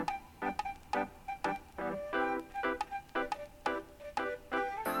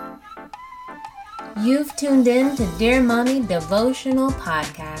You've tuned in to Dear Mommy Devotional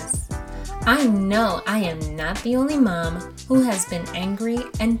Podcast. I know I am not the only mom who has been angry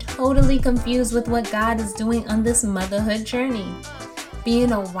and totally confused with what God is doing on this motherhood journey.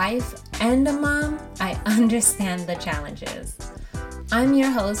 Being a wife and a mom, I understand the challenges. I'm your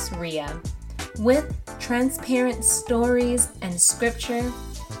host, Ria. With transparent stories and scripture,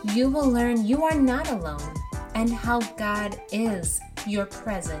 you will learn you are not alone and how God is your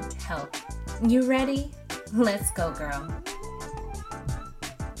present help. You ready? Let's go, girl.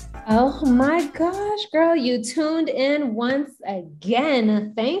 Oh my gosh, girl, you tuned in once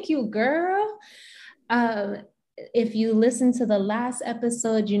again. Thank you, girl. If you listened to the last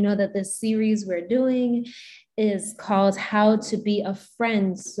episode, you know that this series we're doing is called How to Be a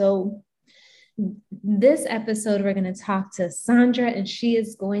Friend. So this episode, we're going to talk to Sandra, and she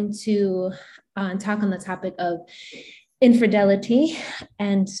is going to talk on the topic of infidelity.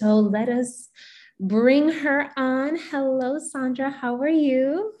 And so let us bring her on. Hello, Sandra. How are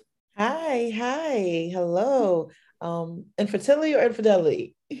you? Hi, hello. Infertility or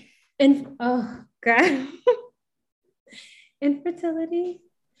infidelity? Oh God. Infertility.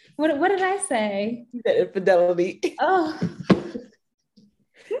 What did I say? You said infidelity. Oh.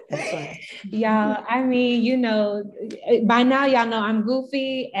 That's fine. Y'all, I mean, by now y'all know I'm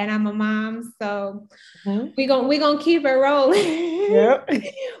goofy and I'm a mom, so we gonna keep it rolling. Yep.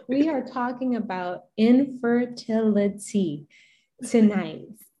 We are talking about infertility tonight.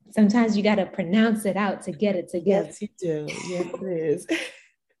 Sometimes you got to pronounce it out to get it together. Yes, you do. Yes, it is.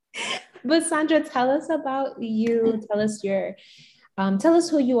 But Sandra, tell us about you. Tell us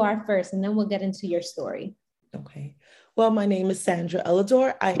who you are first, and then we'll get into your story. Okay. Well, my name is Sandra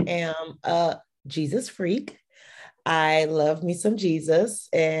Elidor. I am a Jesus freak. I love me some Jesus,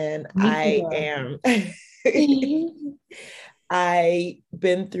 and I've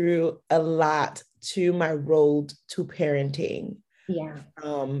been through a lot to my road to parenting. Yeah.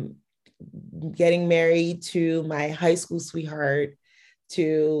 Getting married to my high school sweetheart,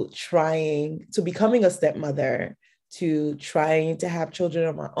 to becoming a stepmother, to trying to have children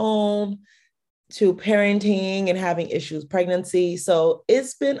of my own, to parenting and having issues, pregnancy. So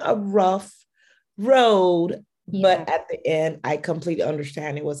it's been a rough road, but at the end, I completely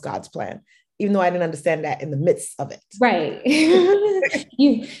understand it was God's plan, even though I didn't understand that in the midst of it. Right.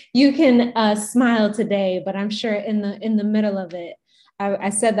 you can smile today, but I'm sure in the middle of it, I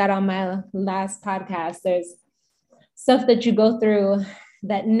said that on my last podcast, there's stuff that you go through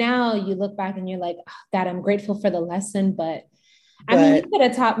that now you look back and you're like, oh, God, I'm grateful for the lesson, but I mean, you could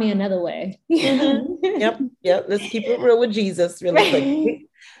have taught me another way. Mm-hmm. Yep. Let's keep it real with Jesus really quick.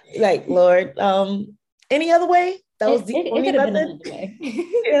 Like, Lord, any other way? That was the only method.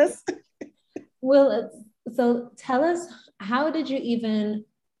 Yes. Well, so tell us, how did you even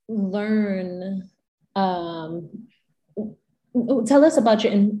learn? Tell us about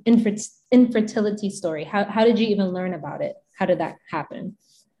your infertility story. How did you even learn about it? How did that happen?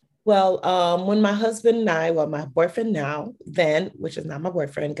 Well, when my husband and I, my boyfriend now, then, which is not my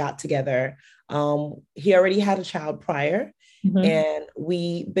boyfriend, got together, he already had a child prior, and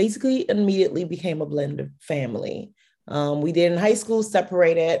we basically immediately became a blended family. We did in high school,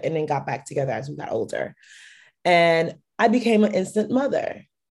 separated, and then got back together as we got older. And I became an instant mother.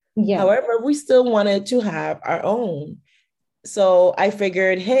 Yeah. However, we still wanted to have our own. So I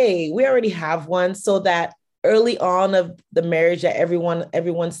figured, hey, we already have one, so that early on of the marriage that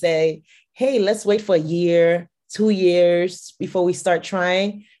everyone say, hey, let's wait for a year, 2 years before we start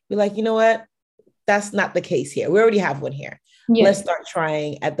trying. We're like, you know what? That's not the case here. We already have one here. Yes. Let's start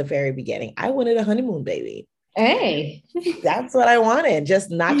trying at the very beginning. I wanted a honeymoon baby. Hey, that's what I wanted.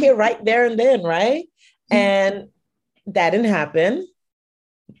 Just knock it right there and then, right? And that didn't happen.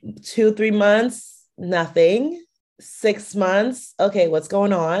 2-3 months, nothing. 6 months. Okay, what's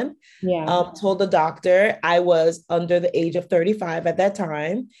going on? Yeah. Told the doctor I was under the age of 35 at that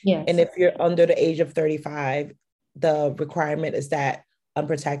time. Yes. And if you're under the age of 35, the requirement is that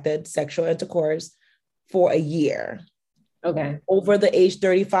unprotected sexual intercourse for a year. Okay. Over the age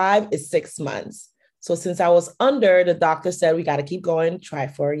 35 is 6 months. So since I was under, the doctor said, we got to keep going, try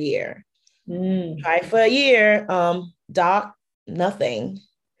for a year. Try for a year. Doc, nothing.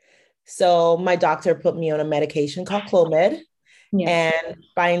 So my doctor put me on a medication called Clomid, and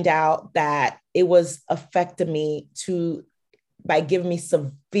find out that it was affecting me by giving me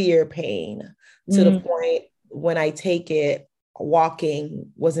severe pain to the point when I take it,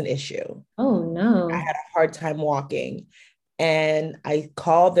 walking was an issue. Oh no. I had a hard time walking. And I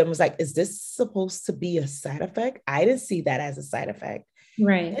called them, was like, is this supposed to be a side effect? I didn't see that as a side effect.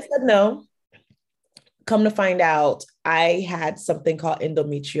 Right. They said no. Come to find out, I had something called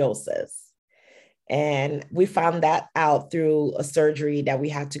endometriosis. And we found that out through a surgery that we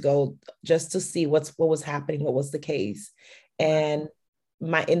had to go just to see what was happening, what was the case. And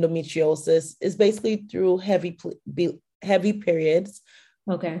my endometriosis is basically through heavy periods.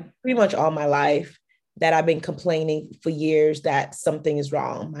 Okay. Pretty much all my life that I've been complaining for years that something is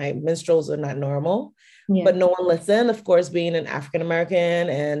wrong. My menstruals are not normal, but no one listened. Of course, being an African-American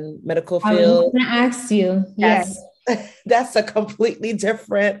and medical field. I was going to ask you. Yes. That's a completely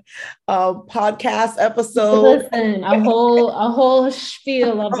different podcast episode. Listen, a whole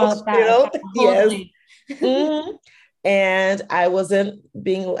spiel about that. Yes. Mm-hmm. And I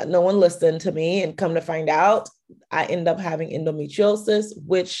no one listened to me, and come to find out, I ended up having endometriosis,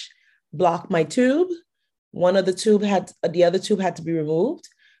 which blocked my tube. The other tube had to be removed,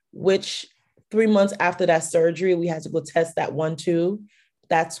 which 3 months after that surgery, we had to go test that one tube.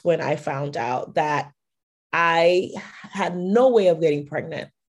 That's when I found out that I had no way of getting pregnant,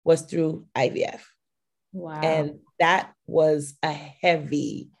 was through IVF. Wow. And that was a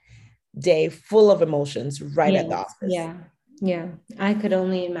heavy day, full of emotions at the office. Yeah. I could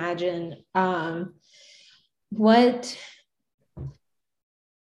only imagine. What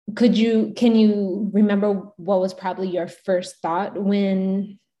can you remember what was probably your first thought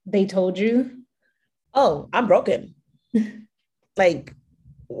when they told you? Oh, I'm broken. Like,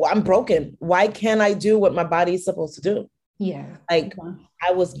 I'm broken. Why can't I do what my body is supposed to do? Yeah. I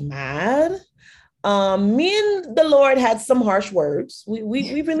was mad. Me and the Lord had some harsh words.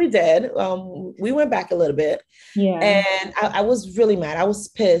 We really did. We went back a little bit. Yeah. And I was really mad. I was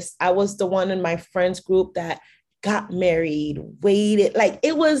pissed. I was the one in my friends group that got married, waited. Like,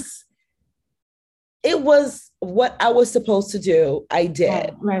 it was what I was supposed to do. I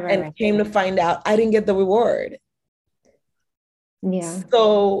did. Right. Came to find out I didn't get the reward. Yeah.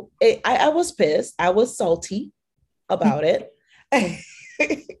 So I was pissed. I was salty about it.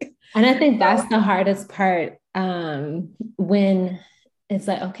 And I think that's the hardest part, when it's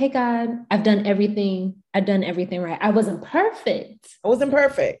like, okay, God, I've done everything right. I wasn't perfect.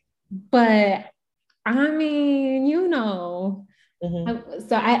 But I mean, mm-hmm.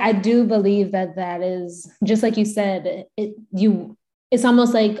 So I do believe that is, just like you said, it's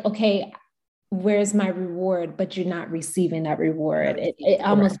almost like, okay, where's my reward? But you're not receiving that reward. It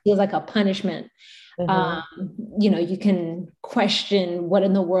almost feels like a punishment. Mm-hmm. You can question, what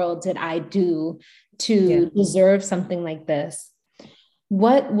in the world did I do to deserve something like this?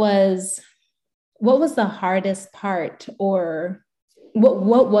 What was the hardest part, or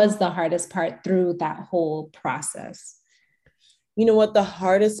what was the hardest part through that whole process? You know what? The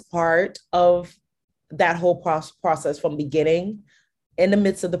hardest part of that whole process, from beginning, in the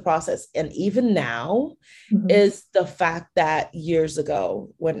midst of the process, and even now, mm-hmm. is the fact that years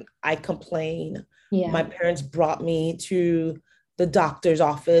ago, when I complained, my parents brought me to the doctor's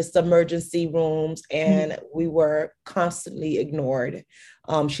office, the emergency rooms, and mm-hmm. we were constantly ignored.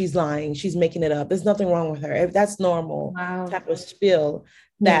 She's lying. She's making it up. There's nothing wrong with her. If that's normal, type of spiel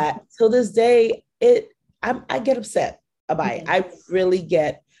that till this day, I get upset about it. I really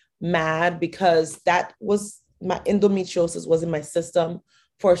get mad, because that was my endometriosis was in my system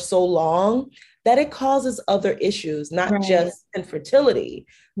for so long that it causes other issues, not just infertility.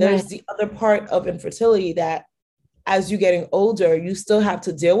 There's the other part of infertility that, as you're getting older, you still have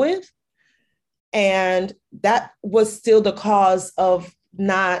to deal with. And that was still the cause of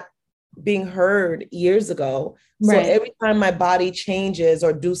not being heard years ago. So every time my body changes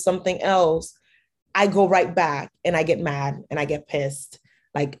or do something else, I go right back and I get mad and I get pissed.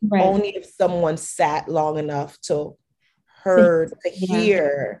 Like, only if someone sat long enough to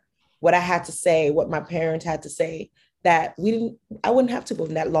hear what I had to say, what my parents had to say, that I wouldn't have to go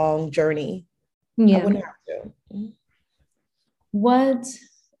on that long journey. I wouldn't have to.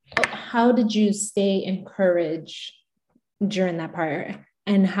 How did you stay encouraged during that part?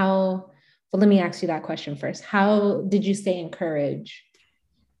 And let me ask you that question first. How did you stay encouraged?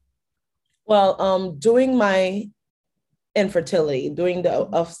 Well, doing my infertility, doing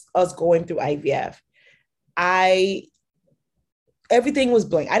us going through IVF, everything was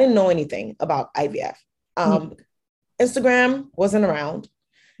blank. I didn't know anything about IVF. Instagram wasn't around.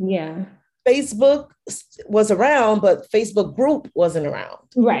 Yeah. Facebook was around, but Facebook group wasn't around.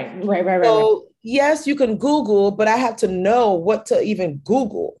 Right. So yes, you can Google, but I have to know what to even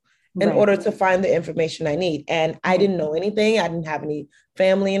Google in order to find the information I need. And I didn't know anything. I didn't have any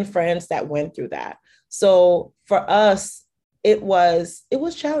family and friends that went through that. So for us, it was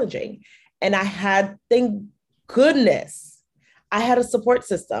challenging. And I had, thank goodness, I had a support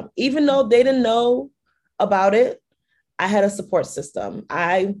system. Even though they didn't know about it, I had a support system.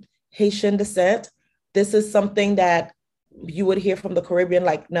 I'm Haitian descent. This is something that you would hear from the Caribbean,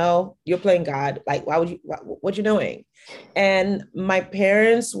 like, no, you're playing God. Like, why would you, what you doing? And my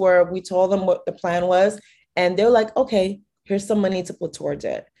parents we told them what the plan was. And they're like, okay, here's some money to put towards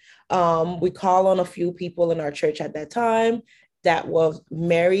it. We call on a few people in our church at that time that was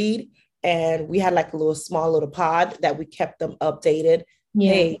married. And we had like a small little pod that we kept them updated.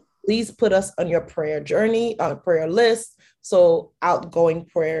 Yeah. Hey, please put us on your prayer journey, prayer list. So outgoing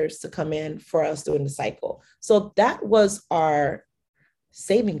prayers to come in for us during the cycle. So that was our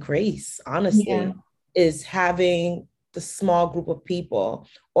saving grace, honestly, is having the small group of people,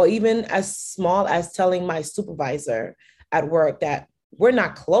 or even as small as telling my supervisor at work that we're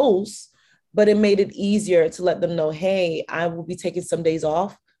not close, but it made it easier to let them know, hey, I will be taking some days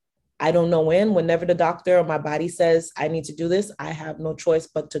off. I don't know whenever the doctor or my body says I need to do this, I have no choice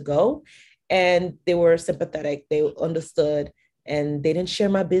but to go. And they were sympathetic, they understood, and they didn't share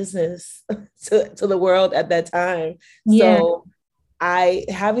my business to the world at that time. Yeah. So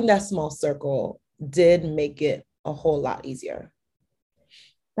having that small circle did make it a whole lot easier.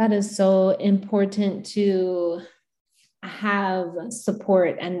 That is so important to have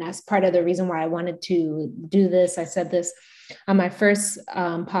support. And that's part of the reason why I wanted to do this. I said this on my first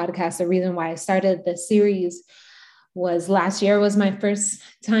podcast. The reason why I started this series was last year was my first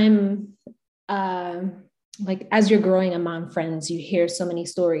time. Like as you're growing among friends, you hear so many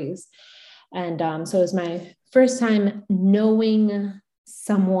stories. And so it was my first time knowing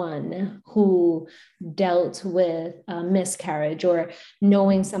someone who dealt with a miscarriage, or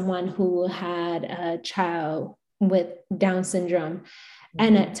knowing someone who had a child with Down syndrome.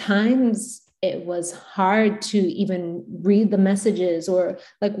 And at times it was hard to even read the messages, or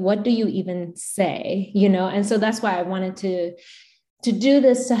like, what do you even say, you know? And so that's why I wanted to do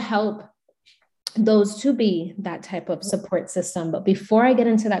this, to help those to be that type of support system. But before I get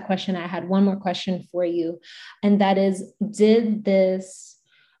into that question, I had one more question for you. And that is, did this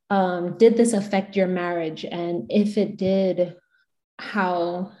affect your marriage? And if it did,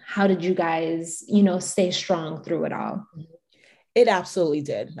 how did you guys, stay strong through it all? It absolutely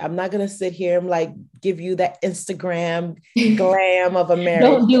did. I'm not going to sit here and like give you that Instagram glam of a marriage.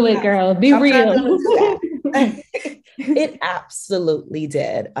 Don't do it, girl. Be real. Not gonna do that. It absolutely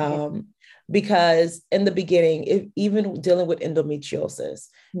did. Because in the beginning, even dealing with endometriosis,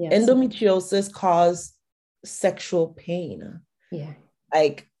 endometriosis caused sexual pain. Yeah.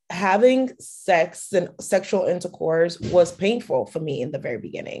 Like having sex and sexual intercourse was painful for me in the very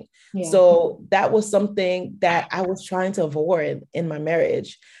beginning. Yeah. So that was something that I was trying to avoid in my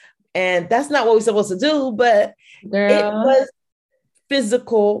marriage. And that's not what we're supposed to do, but it was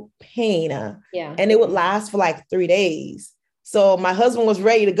physical pain. Yeah. And it would last for like 3 days. So my husband was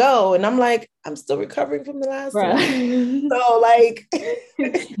ready to go. And I'm like, I'm still recovering from the last one. So like,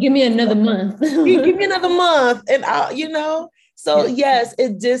 give me another month. Give me another month. And I'll, so yes,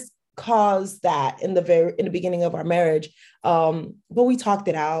 it just caused that in the beginning of our marriage. But we talked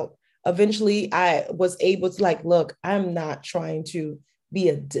it out. Eventually I was able to like, look, I'm not trying to be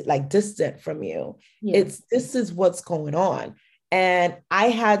distant from you. Yeah. This is what's going on. And I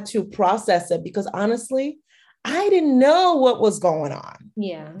had to process it because honestly, I didn't know what was going on.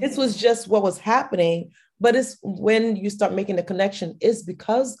 Yeah. This was just what was happening. But it's when you start making the connection, it's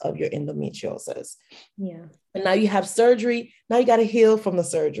because of your endometriosis. Yeah. And now you have surgery. Now you got to heal from the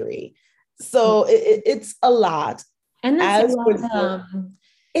surgery. So it's a lot. And that's a lot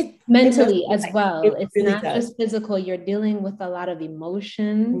mentally as well. It's really not just physical. You're dealing with a lot of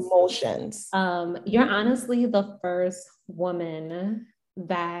emotions. You're honestly the first woman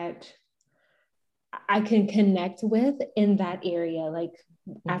that I can connect with in that area. Like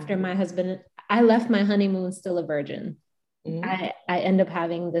after my husband, I left my honeymoon still a virgin. I end up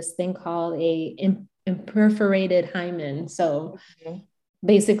having this thing called a imperforated hymen. So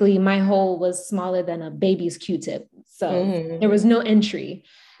basically my hole was smaller than a baby's Q-tip. So there was no entry.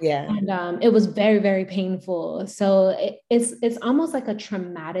 Yeah. And it was very, very painful. So it's almost like a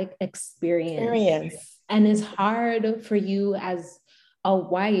traumatic experience. And it's hard for you as a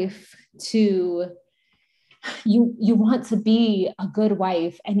wife to, you want to be a good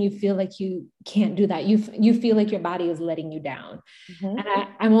wife and you feel like you can't do that. You feel like your body is letting you down. And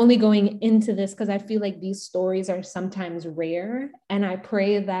I'm only going into this because I feel like these stories are sometimes rare. And I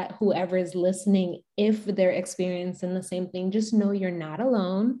pray that whoever is listening, if they're experiencing the same thing, just know you're not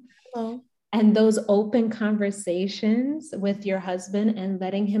alone. Oh. And those open conversations with your husband and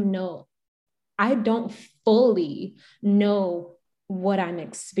letting him know, I don't fully know what I'm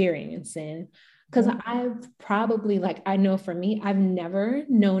experiencing. Because I've probably, I know for me, I've never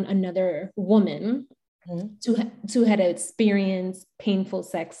known another woman to had experienced painful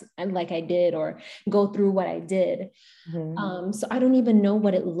sex like I did, or go through what I did. So I don't even know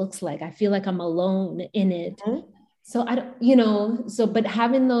what it looks like. I feel like I'm alone in it. So I don't, but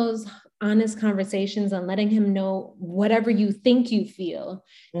having those honest conversations and letting him know whatever you think you feel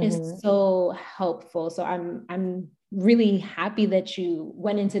is so helpful. So I'm really happy that you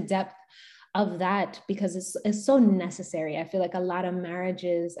went into depth of that, because it's so necessary. I feel like a lot of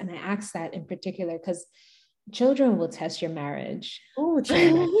marriages, and I ask that in particular because children will test your marriage. Oh,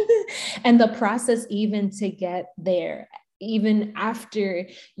 child. And the process even to get there, even after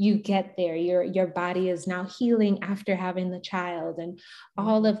you get there, your body is now healing after having the child, and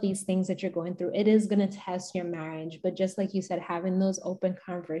all of these things that you're going through, it is going to test your marriage. But just like you said, having those open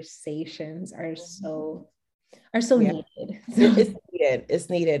conversations are so needed. It's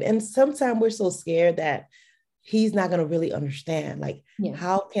needed. And sometimes we're so scared that he's not going to really understand. Like,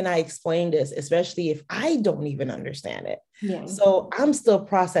 how can I explain this, especially if I don't even understand it? So I'm still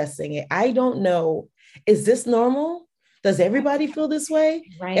processing it. I don't know. Is this normal? Does everybody feel this way?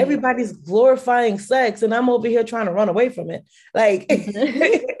 Right. Everybody's glorifying sex, and I'm over here trying to run away from it. Like,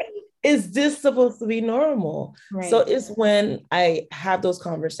 is this supposed to be normal? Right. So it's when I have those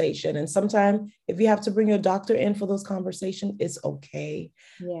conversations. And sometimes if you have to bring your doctor in for those conversations, it's okay.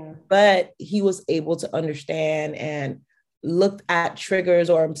 Yeah. But he was able to understand and looked at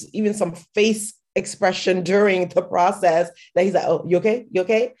triggers or even some face expression during the process that he's like, oh, you okay? You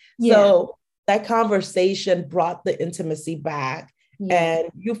okay? Yeah. So that conversation brought the intimacy back. And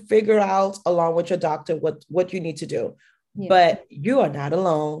you figure out along with your doctor what you need to do. But you are not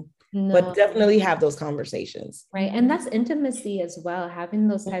alone. No. But definitely have those conversations. Right. And that's intimacy as well. Having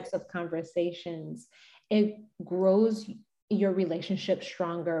those types of conversations, it grows your relationship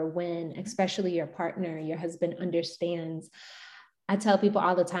stronger when, especially your partner, your husband understands. I tell people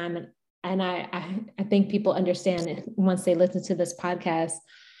all the time, and I think people understand it once they listen to this podcast.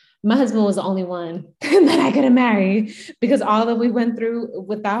 My husband was the only one that I could have married, because all that we went through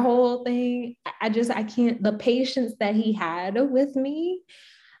with that whole thing, I can't, the patience that he had with me,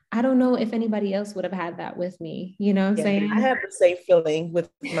 I don't know if anybody else would have had that with me. You know what I'm saying? I have the same feeling with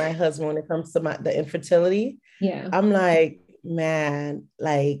my husband when it comes to the infertility. Yeah. I'm like, man,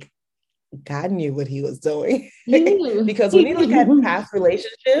 like God knew what he was doing. Because when you look at past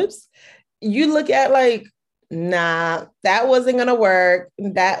relationships, you look at like, nah, that wasn't going to work.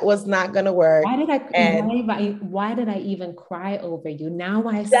 That was not going to work. Why did I even cry over you? Now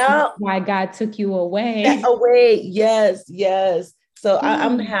I see why God took you away. Yes. So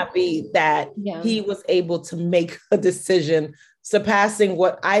I'm happy that he was able to make a decision surpassing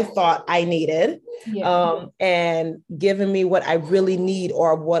what I thought I needed, and giving me what I really need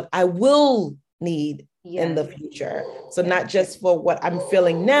or what I will need in the future. So not just for what I'm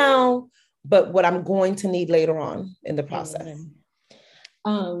feeling now, but what I'm going to need later on in the process.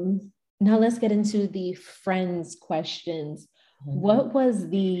 Now let's get into the friends questions. What was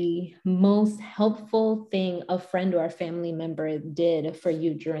the most helpful thing a friend or a family member did for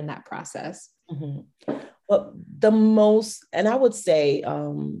you during that process? Well, the most, and I would say,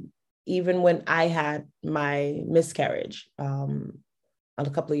 even when I had my miscarriage, a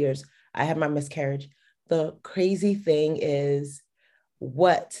couple of years, I had my miscarriage. The crazy thing is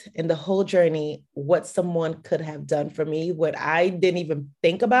in the whole journey, what someone could have done for me, what I didn't even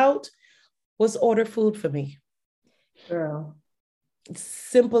think about, was order food for me. Girl.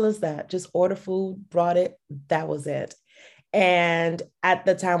 Simple as that. Just order food, brought it. That was it. And at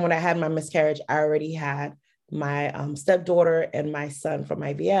the time when I had my miscarriage, I already had my stepdaughter and my son from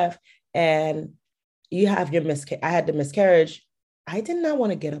IVF. And you have I had the miscarriage. I did not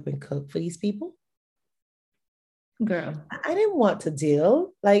want to get up and cook for these people. Girl. I didn't want to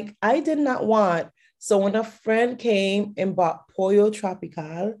deal. Like, I did not want. So when a friend came and bought Pollo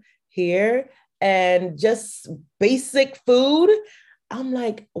Tropical here and just basic food, I'm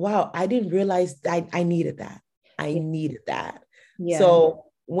like, wow, I didn't realize I needed that. I needed that. Yeah. So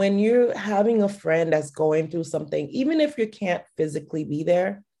when you're having a friend that's going through something, even if you can't physically be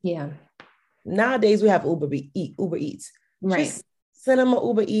there. Yeah. Nowadays we have Uber Eats. Right. Just send them an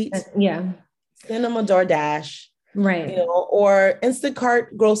Uber Eats. Yeah. Send them a DoorDash. Right. Or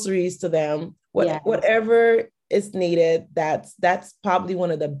Instacart groceries to them. Whatever is needed. That's probably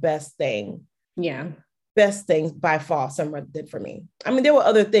one of the best things. Yeah. Best things by far someone did for me. I mean, there were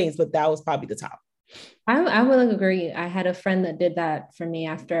other things, but that was probably the top. I will agree. I had a friend that did that for me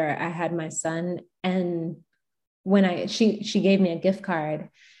after I had my son. And when she gave me a gift card,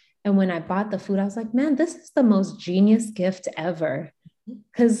 and when I bought the food, I was like, man, this is the most genius gift ever.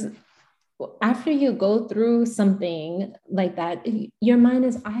 Because after you go through something like that, your mind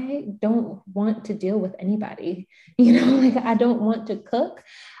is, I don't want to deal with anybody. Like I don't want to cook.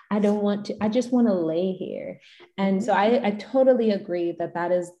 I just want to lay here. And so I totally agree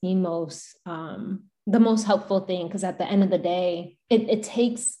that is the most helpful thing, because at the end of the day, it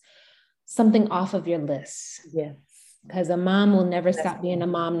takes something off of your list. Yes. Because a mom will never stop being a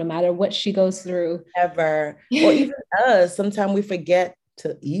mom, no matter what she goes through. Ever. Or even us, sometimes we forget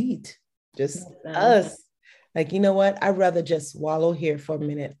to eat. Just us. Like, you know what? I'd rather just wallow here for a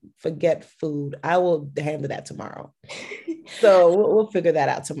minute, forget food. I will handle that tomorrow. So we'll figure that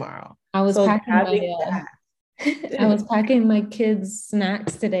out tomorrow. I was packing my kids'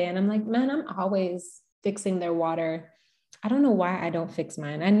 snacks today, and I'm like, man, I'm always fixing their water. I don't know why I don't fix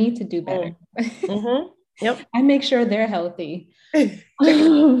mine. I need to do better. Mm-hmm. Yep. I make sure they're healthy. But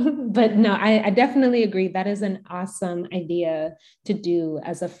no, I definitely agree. That is an awesome idea to do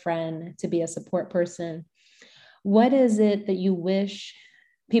as a friend, to be a support person. What is it that you wish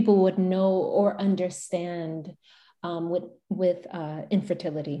people would know or understand with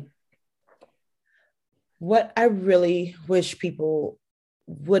infertility? What I really wish people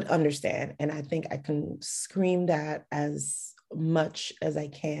would understand, and I think I can scream that as much as I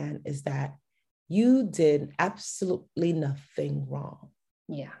can, is that you did absolutely nothing wrong.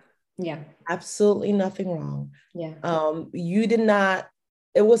 Yeah. Yeah. Absolutely nothing wrong. Yeah. You did not,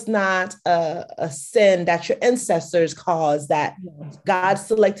 it was not a sin that your ancestors caused, that God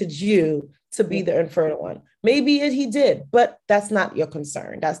selected you to be the infertile one. Maybe he did, but that's not your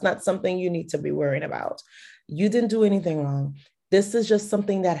concern. That's not something you need to be worrying about. You didn't do anything wrong. This is just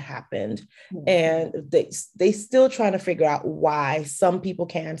something that happened. And they still trying to figure out why some people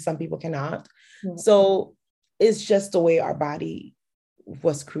can, some people cannot. So it's just the way our body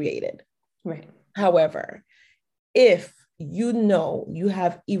was created. Right. However, if you know you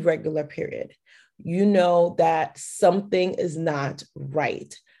have irregular period, you know that something is not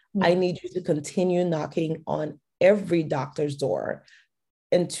right, I need you to continue knocking on every doctor's door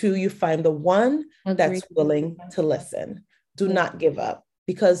until you find the one that's willing to listen. Do not give up,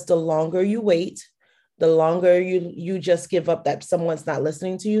 because the longer you wait, the longer you just give up that someone's not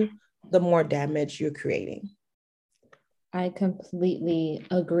listening to you, the more damage you're creating. I completely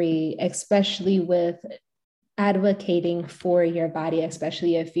agree, especially with advocating for your body,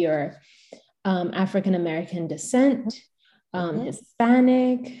 especially if you're African-American descent,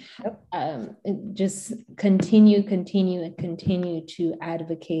 Hispanic. Just continue to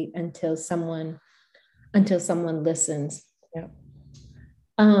advocate until someone listens. Yep.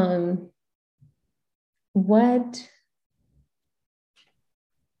 What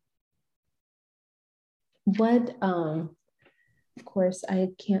of course I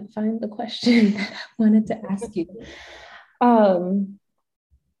can't find the question that I wanted to ask you.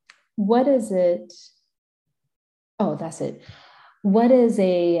 What is it? Oh, that's it. What is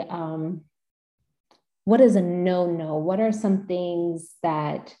a no-no? What are some things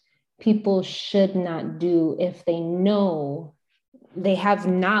that people should not do if they know, they have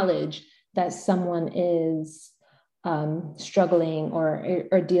knowledge that someone is struggling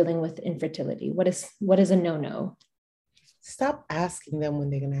or dealing with infertility? What is a no-no? Stop asking them when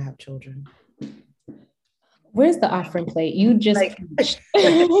they're going to have children. Where's the offering plate? You just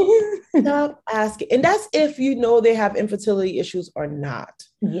stop asking. And that's if you know they have infertility issues or not.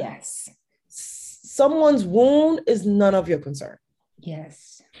 Yes. Someone's wound is none of your concern.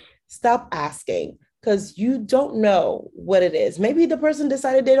 Yes. Stop asking, because you don't know what it is. Maybe the person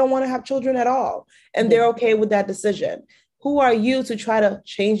decided they don't want to have children at all, and they're okay with that decision. Who are you to try to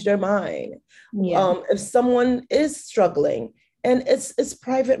change their mind? If someone is struggling, and it's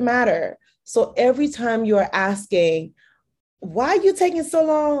private matter. So every time you're asking, why are you taking so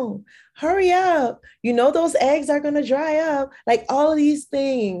long? Hurry up. You know, those eggs are going to dry up. Like all of these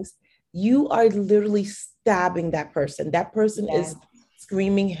things, you are literally stabbing that person. That person is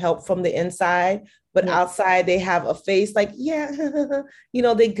screaming help from the inside, but outside they have a face like,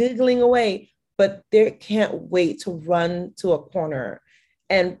 they're giggling away, but they can't wait to run to a corner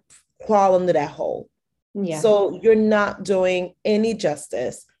and crawl into that hole. Yeah. So you're not doing any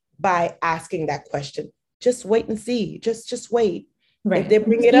justice by asking that question. Just wait and see. Just wait. Right. If they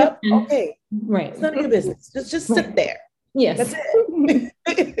bring it up, okay. Right. It's none of your business. Just sit there. Yes. That's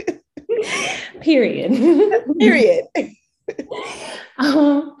it. Period. Period.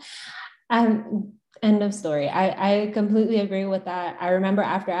 End of story. I completely agree with that. I remember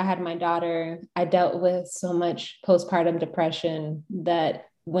after I had my daughter, I dealt with so much postpartum depression that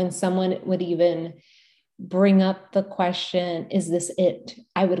when someone would even bring up the question, is this it?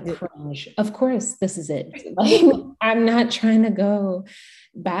 I would cringe. Of course, this is it. Like, I'm not trying to go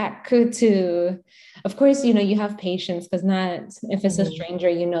back to, of course, you know, you have patience because not, if it's a stranger,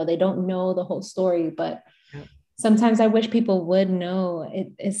 you know, they don't know the whole story, but sometimes I wish people would know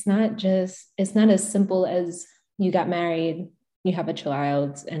it's not as simple as you got married, you have a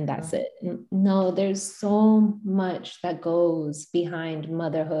child, and that's it. No, there's so much that goes behind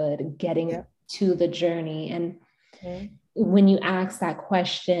motherhood, getting to the journey. And when you ask that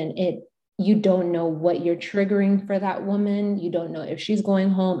question, you don't know what you're triggering for that woman. You don't know if she's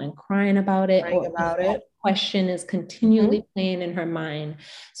going home and crying about it, or that question is continually playing in her mind.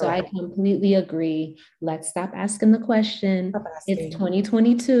 So I completely agree. Let's stop asking the question. It's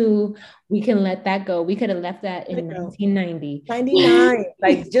 2022. We can let that go. We could have left that in 1990. 99.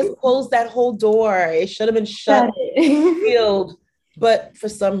 Like, just close that whole door. It should have been shut, sealed. But for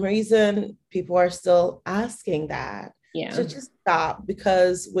some reason, people are still asking that. So just stop,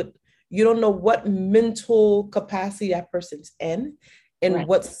 because you don't know what mental capacity that person's in and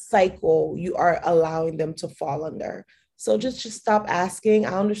what cycle you are allowing them to fall under. So just stop asking.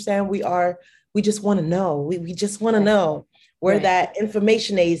 I understand we just want to know. We just want to know where that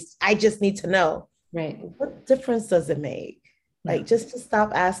information is. I just need to know. What difference does it make? Like, just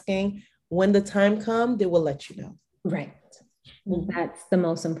stop asking. When the time comes, they will let you know. That's the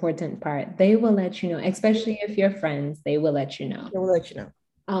most important part. They will let you know, especially if you're friends, they will let you know. They will let you know.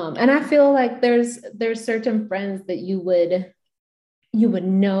 And I feel like there's certain friends that you would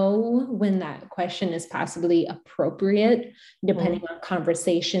know when that question is possibly appropriate, depending on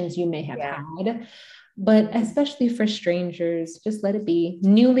conversations you may have had. But especially for strangers, just let it be.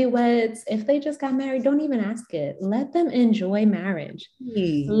 Newlyweds, if they just got married, don't even ask it. Let them enjoy marriage.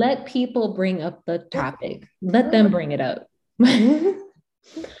 Let people bring up the topic. Let them bring it up.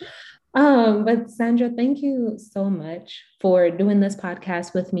 But Sandra, thank you so much for doing this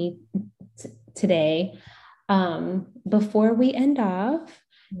podcast with me today. Before we end off,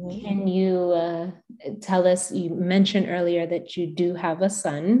 can you tell us, you mentioned earlier that you do have a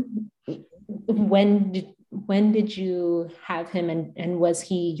son. When did you have him, and was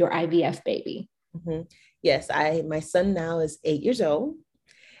he your IVF baby? Yes, my son now is 8 years old.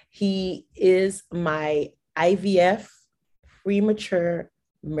 He is my IVF premature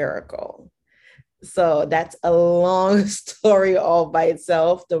miracle. So that's a long story all by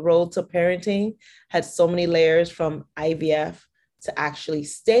itself. The road to parenting had so many layers, from IVF to actually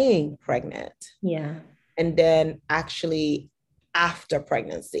staying pregnant. And then actually after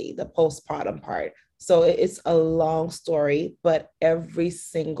pregnancy, the postpartum part. So it's a long story, but every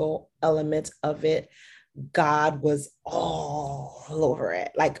single element of it, God was all over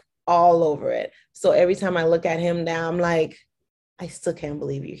it, like all over it. So every time I look at him now, I'm like, I still can't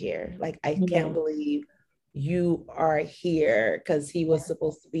believe you're here. Like, I can't believe you are here, because he was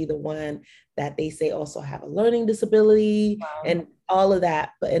supposed to be the one that they say also have a learning disability and all of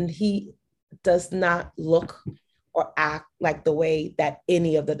that. And he does not look or act like the way that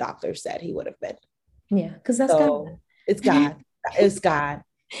any of the doctors said he would have been. Because that's God. It's God. It's God.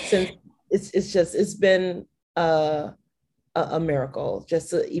 Since it's been a miracle just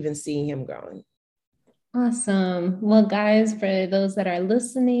to even seeing him growing. Awesome. Well, guys, for those that are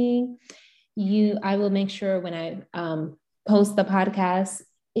listening, I will make sure when I post the podcast,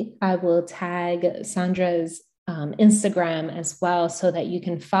 I will tag Sandra's Instagram as well, so that you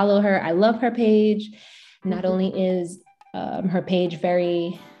can follow her. I love her page. Not only is her page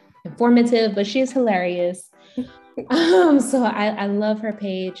very informative, but she is hilarious. So I love her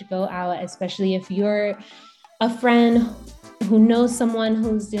page. Go out, especially if you're a friend who knows someone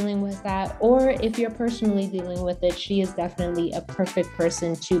who's dealing with that, or if you're personally dealing with it. She is definitely a perfect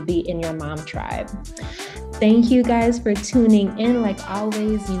person to be in your mom tribe. Thank you guys for tuning in. Like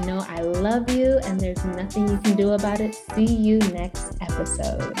always, you know I love you, and there's nothing you can do about it. See you next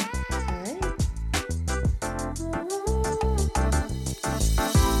episode.